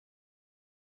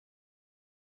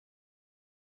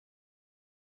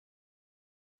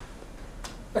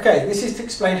Okay, this is to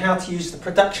explain how to use the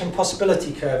production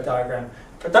possibility curve diagram.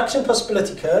 Production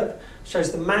possibility curve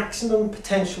shows the maximum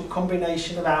potential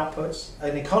combination of outputs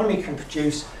an economy can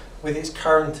produce with its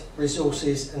current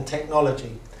resources and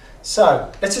technology.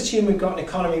 So, let's assume we've got an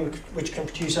economy which can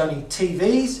produce only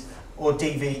TVs or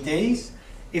DVDs.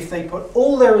 If they put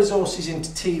all their resources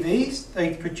into TVs,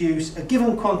 they produce a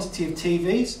given quantity of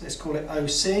TVs, let's call it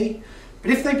OC. But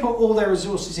if they put all their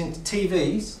resources into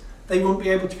TVs, they won't be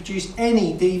able to produce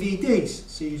any DVDs,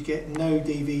 so you get no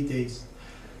DVDs.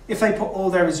 If they put all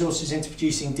their resources into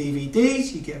producing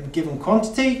DVDs, you get a given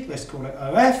quantity, let's call it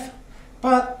OF,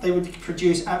 but they would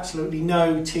produce absolutely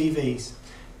no TVs.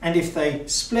 And if they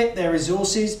split their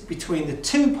resources between the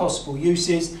two possible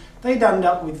uses, they'd end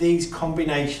up with these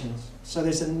combinations. So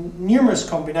there's numerous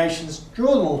combinations,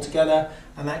 draw them all together,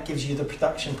 and that gives you the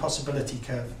production possibility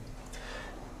curve.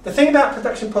 The thing about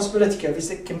production possibility curve is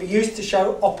that it can be used to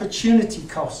show opportunity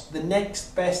cost, the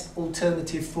next best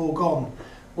alternative foregone,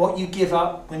 what you give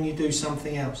up when you do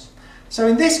something else. So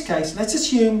in this case, let's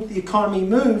assume the economy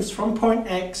moves from point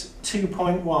X to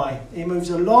point Y. It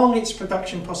moves along its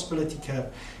production possibility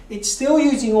curve. It's still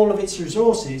using all of its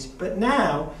resources, but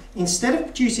now, instead of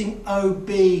producing OB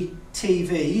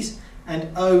TVs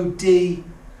and OD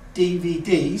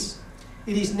DVDs,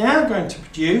 it is now going to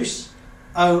produce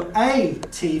OA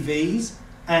TVs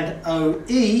and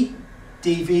OE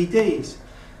DVDs.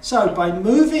 So by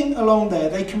moving along there,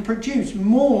 they can produce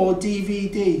more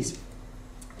DVDs.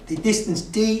 The distance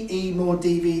DE more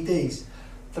DVDs.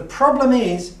 The problem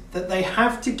is that they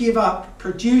have to give up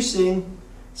producing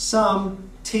some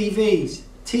TVs.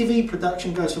 TV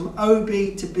production goes from OB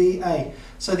to BA.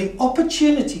 So the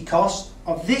opportunity cost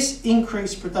of this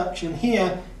increased production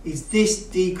here is this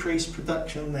decreased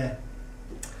production there.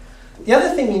 The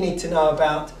other thing you need to know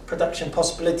about production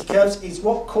possibility curves is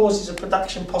what causes a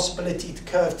production possibility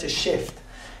curve to shift.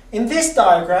 In this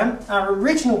diagram, our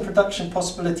original production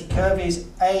possibility curve is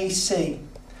AC.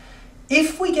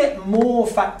 If we get more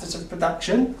factors of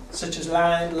production, such as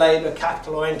land, labour,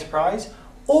 capital or enterprise,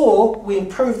 or we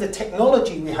improve the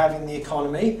technology we have in the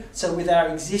economy, so with our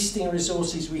existing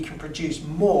resources we can produce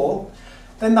more,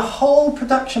 then the whole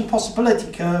production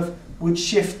possibility curve would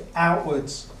shift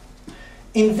outwards.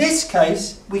 In this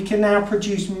case, we can now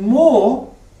produce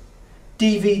more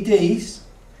DVDs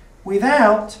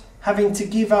without having to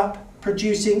give up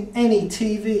producing any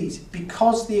TVs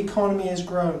because the economy has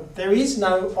grown. There is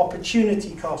no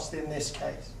opportunity cost in this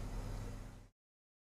case.